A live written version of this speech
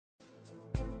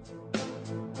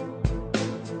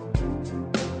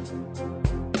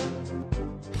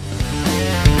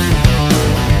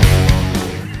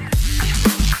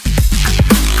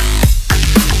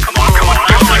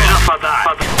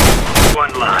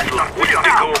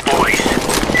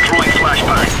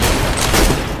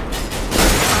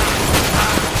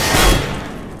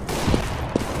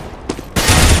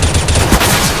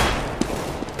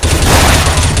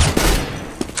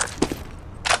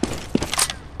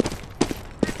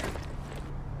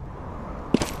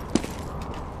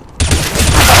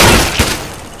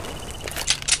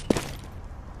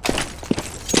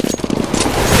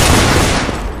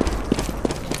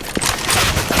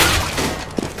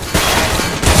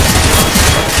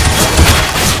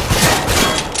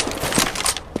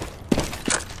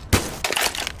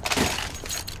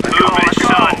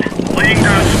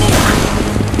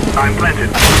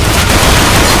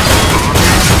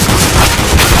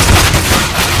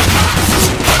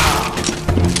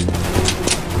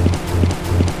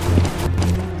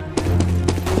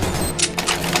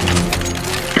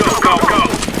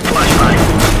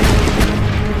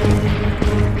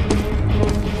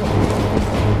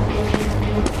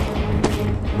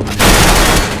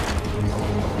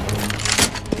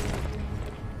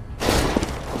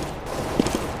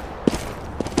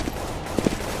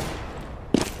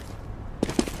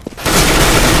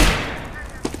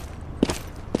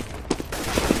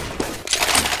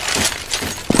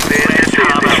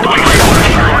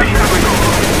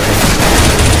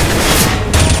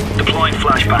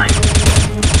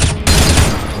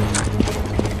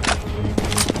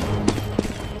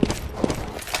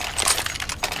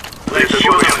Let's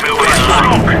show them who we're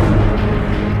smoke.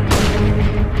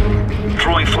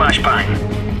 Throwing flashbang.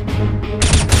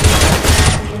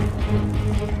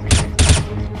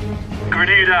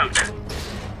 Grenade out.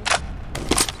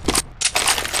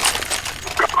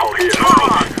 All here.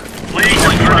 Laying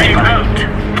grenade out.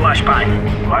 Flashbang.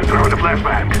 I'm throwing the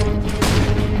flashbang.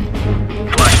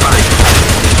 Flashbang.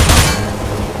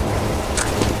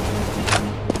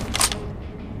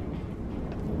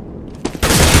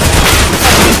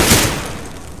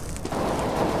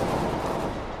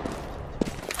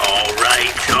 All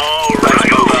right.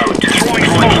 Move out. Throwing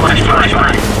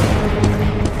flashbang.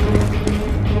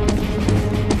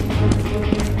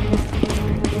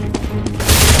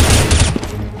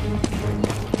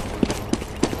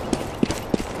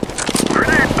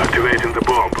 Activating the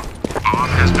bomb. Bomb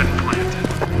has been planted.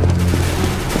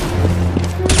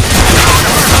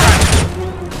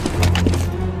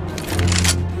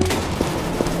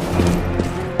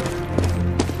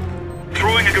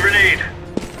 Throwing a grenade.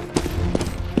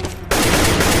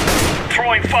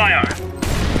 Throwing fire.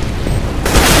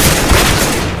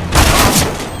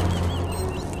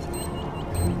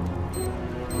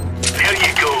 There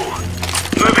you go.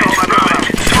 Move it.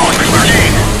 Throwing a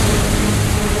grenade.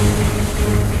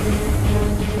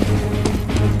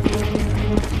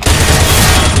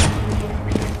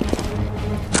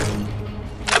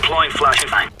 Deploying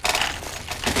flashbang.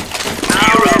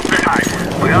 You're up.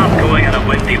 We aren't going on a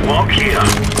windy walk here.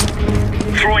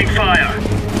 Throwing fire.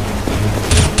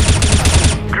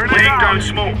 Laying down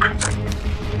smoke.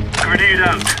 Grenade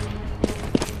out.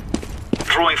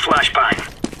 Throwing flashbang.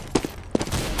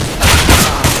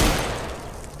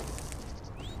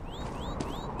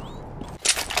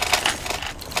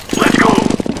 Let's go.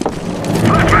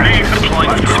 Grenade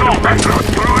deploying smoke.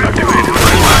 Activated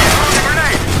flashbang.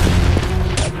 Grenade.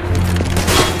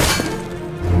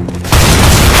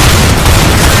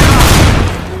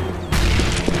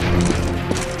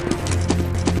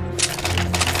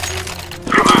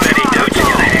 Remove any doubts in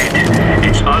your head.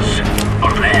 It's us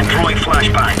or them. Throwing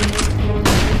flashbang.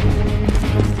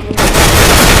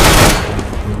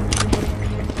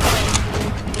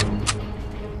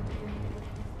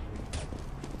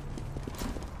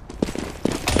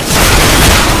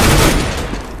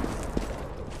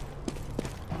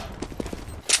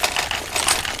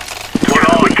 We're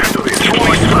on.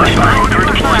 Throwing flashbang.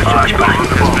 Deploying flashbang.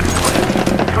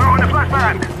 Throwing the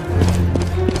flashbang.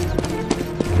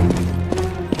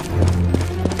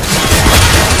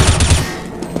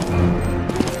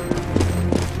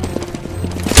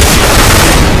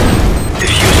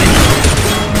 Diffusing.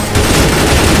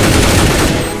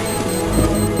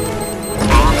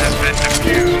 Bomb has been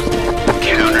defused.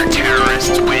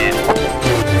 Counter-terrorists win.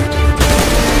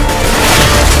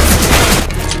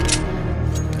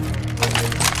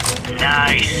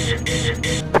 Nice.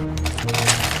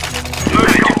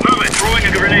 Move it. Throwing a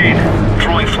grenade.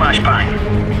 Throwing flashbang.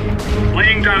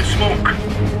 Laying down smoke.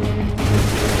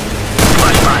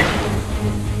 Flashbang.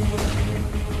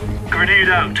 Grenade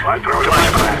out. I'm throwing the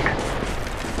flashbang.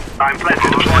 I'm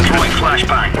planted. Throwing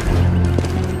flashbang.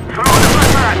 Throwing the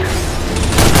flashbang.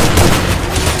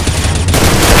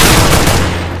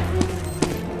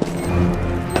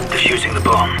 Defusing the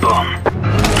bomb.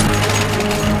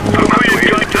 We've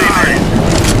got time.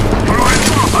 Throwing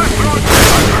smoke. I'm throwing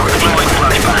Deploying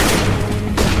flashbang.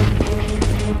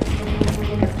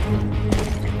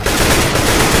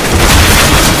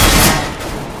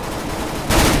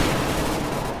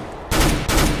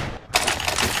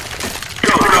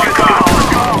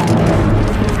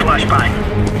 Flashbang.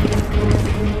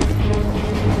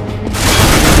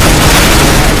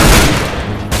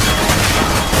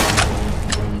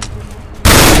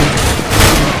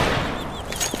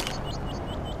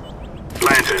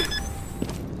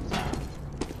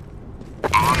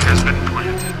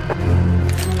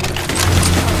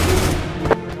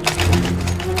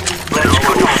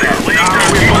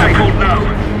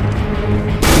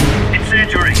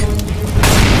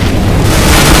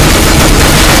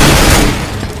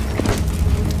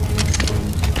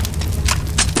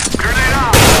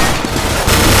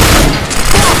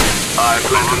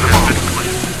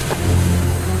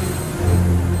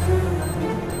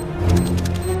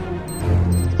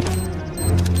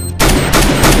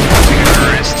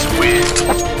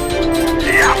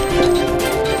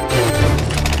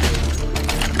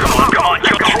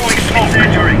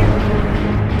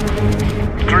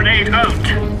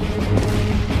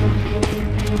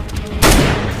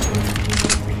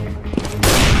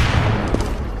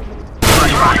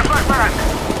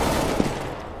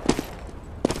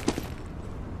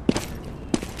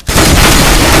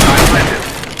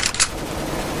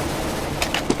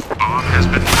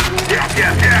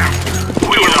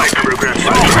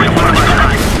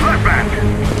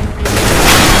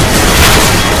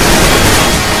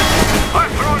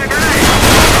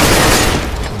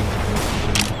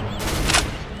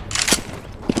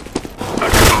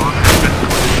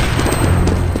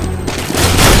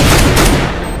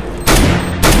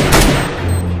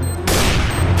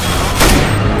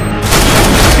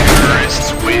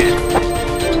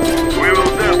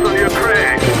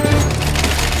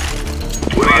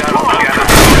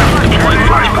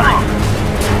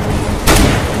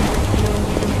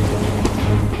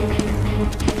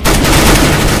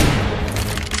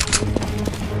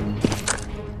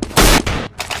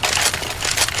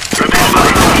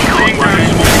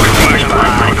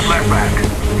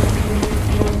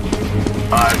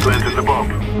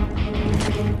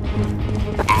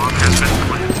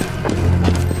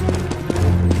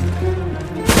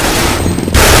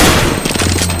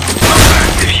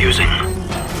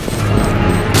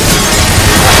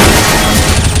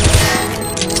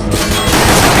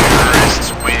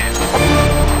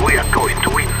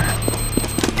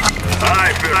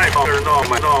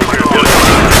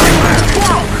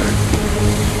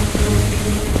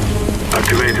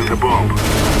 the bomb.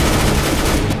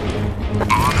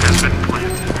 Bomb has been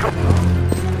planted.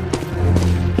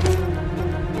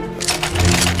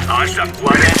 Eyes up,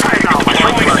 one in.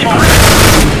 Deploying smoke.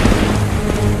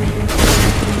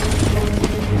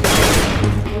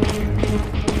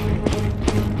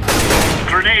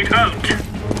 Grenade out.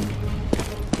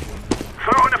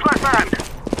 Throw in a flashbang.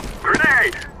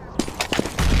 Grenade.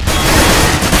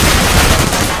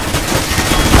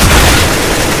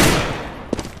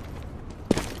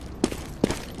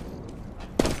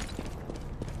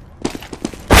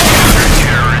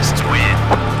 Terrorists win.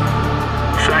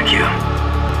 Thank you.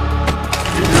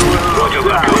 Roger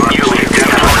that.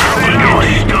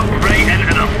 Stop right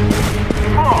into them.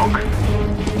 Fog.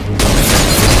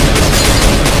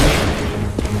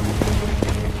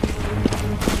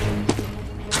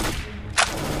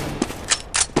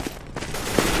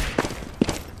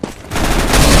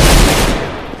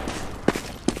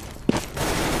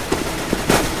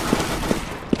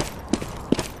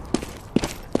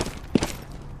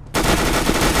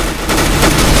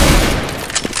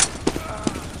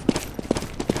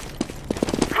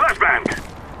 Flashbang.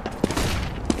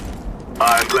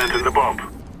 I'm planting the bomb.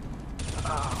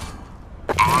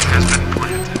 Bomb has been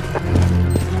planted.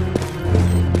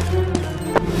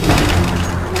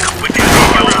 We can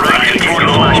go right into the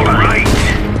flashbang.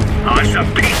 Oh, it's a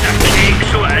piece of cake,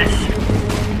 so it is.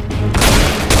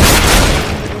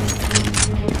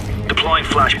 Deploying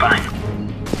flashbang.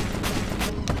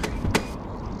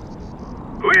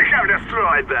 We have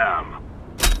destroyed them.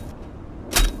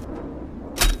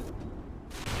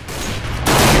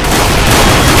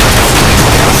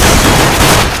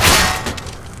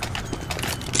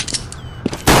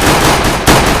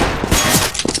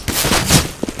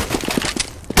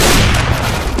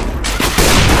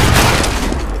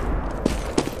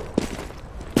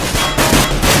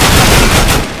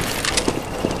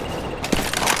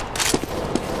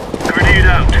 Grenade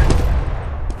out.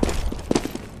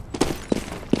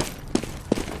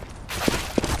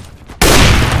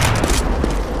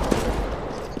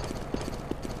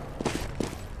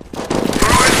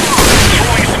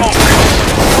 Throwing smoke.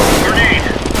 Grenade.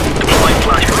 Deploying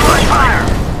flashbang.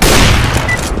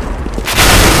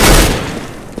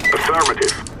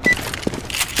 Affirmative.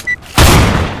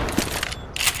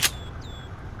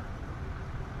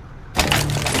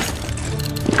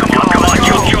 Come on,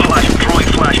 kill flash. Throwing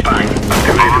flashbang.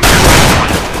 Activated.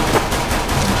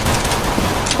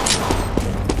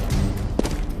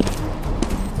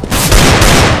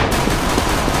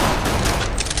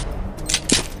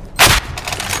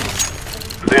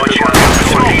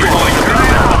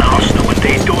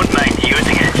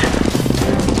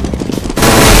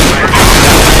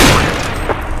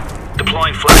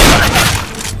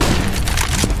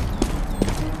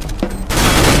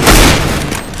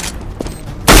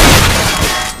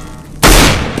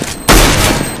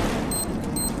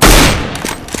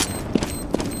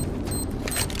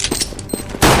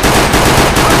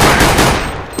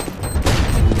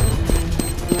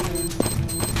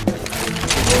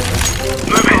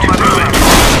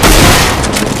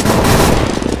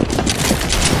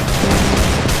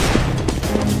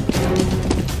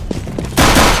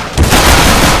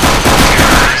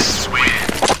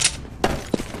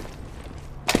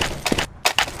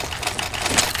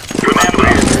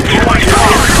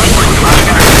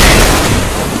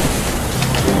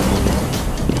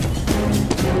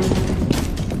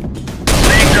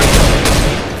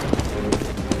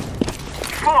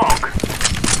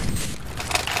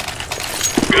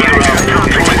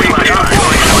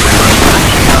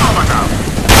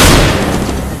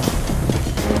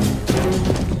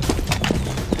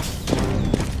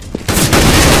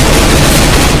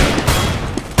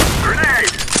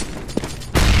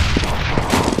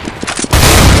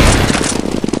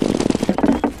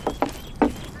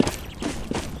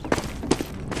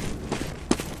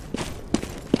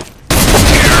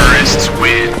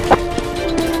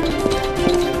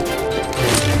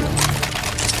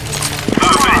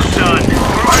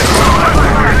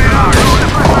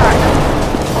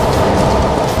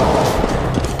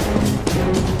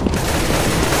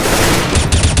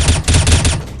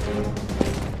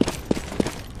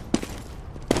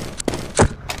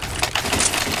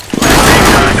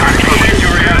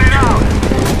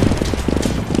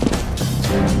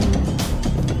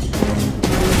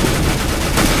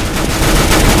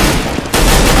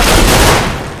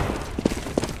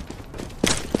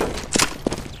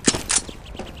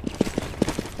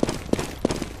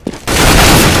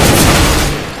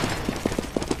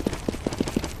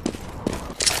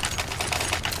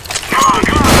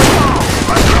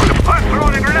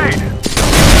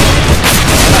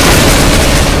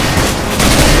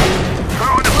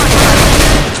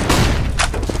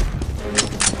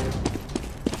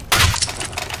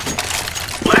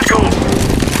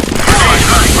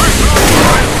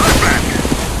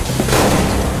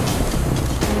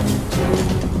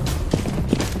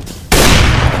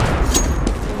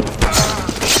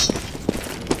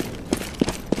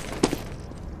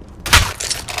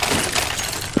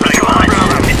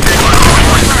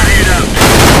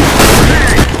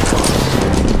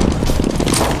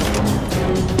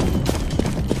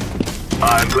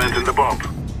 I'm planting the bomb.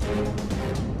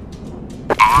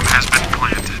 Bomb has been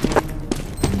planted.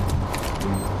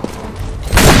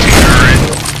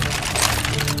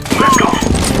 Let's go.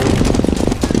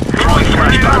 Throwing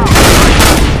flashbang.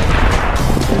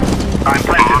 I'm Bomb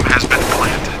planted. has been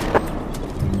planted.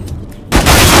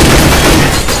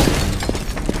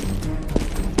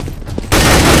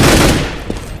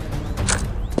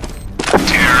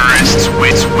 Terrorists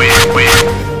win.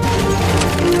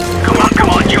 Come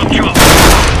on, jump.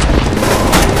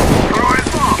 Throwing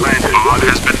bomb. Planted. Bomb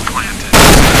has been planted.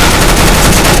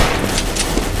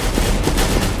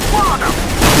 Bottom.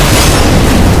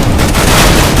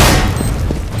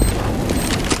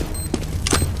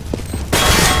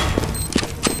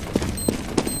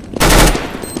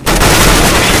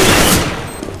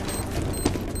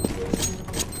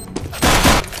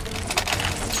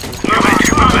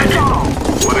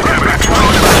 What is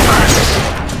that?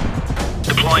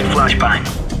 Deploying flashbang.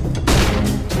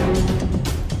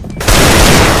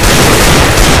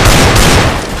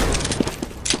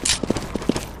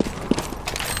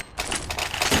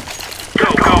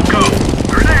 Go.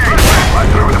 Grenade. I'm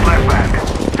throwing a flashbang.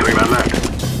 Doing my left.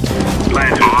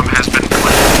 Planted. Bomb has been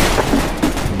planted.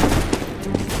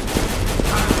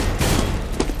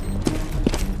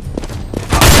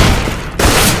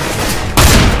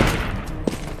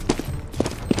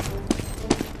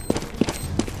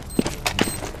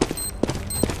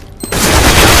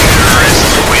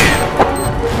 Terrorists win.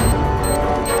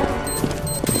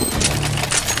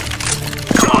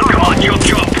 Come on,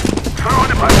 jump.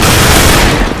 Throwing a flashbang.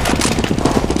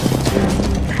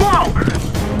 Smoke.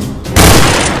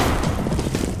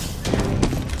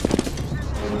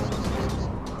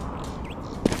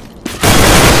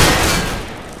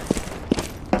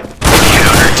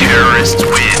 Counter-terrorists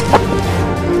win.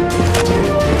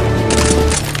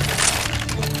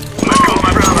 Let's go,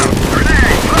 my brother.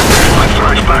 Grenade.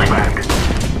 Deploying flashbang.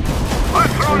 I'm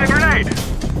throwing a grenade.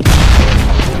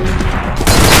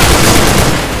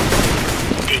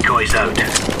 Decoys out.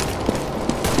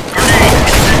 Grenade.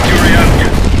 Incendiary out.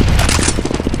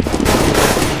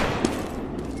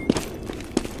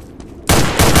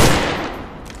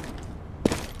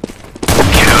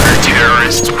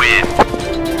 Counter-terrorists win.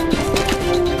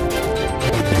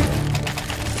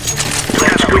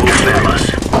 Let's go, fellas.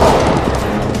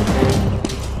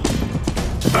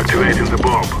 Activating the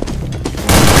bomb.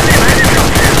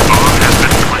 Bomb has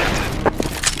been planted.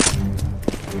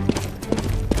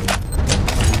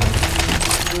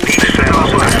 These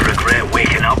fellas are gonna regret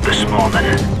waking up this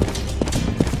morning.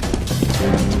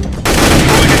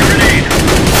 Throwing a grenade.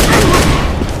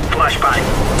 Flashbang.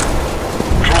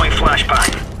 Throwing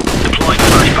flashbang. Deploying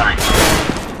flashbang.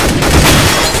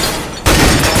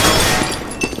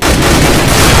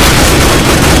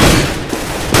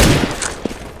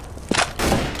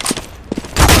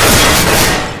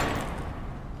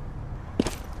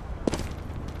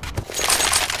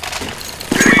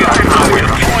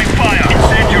 Throwing fire.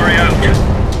 Incendiary out.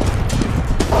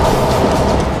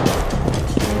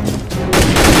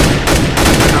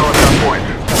 Now it's on point.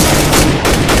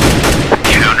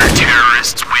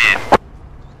 Counter-terrorists win.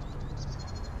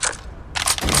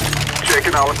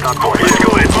 Shaking out that point. Let's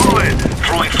go in.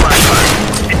 Throwing flashbang.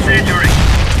 Incendiary.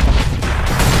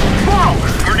 Smoke.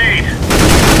 Grenade.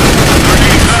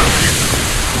 Grenade out.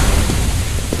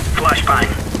 Flashbang.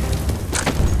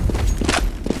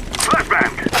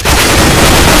 Flashbang.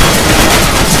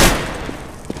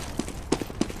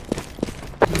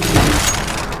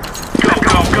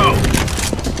 Go.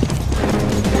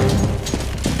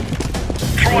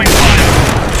 Throwing fire.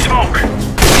 Smoke.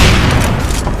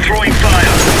 Throwing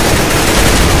fire.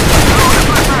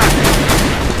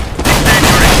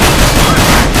 Incendiary.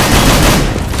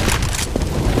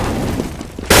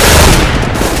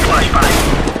 Flashbang.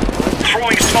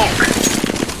 Throwing smoke.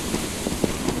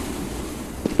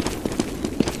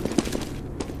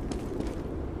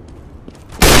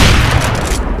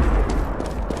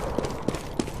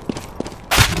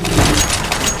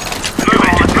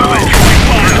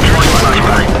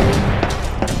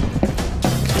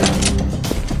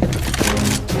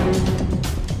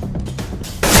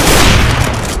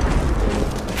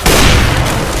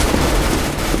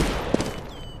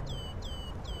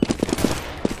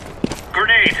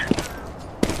 Grenade!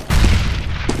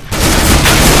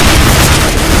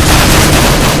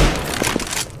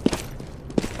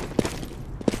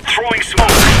 Throwing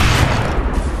smoke!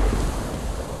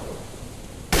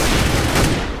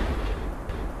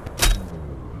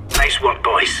 Nice work,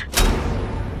 boys.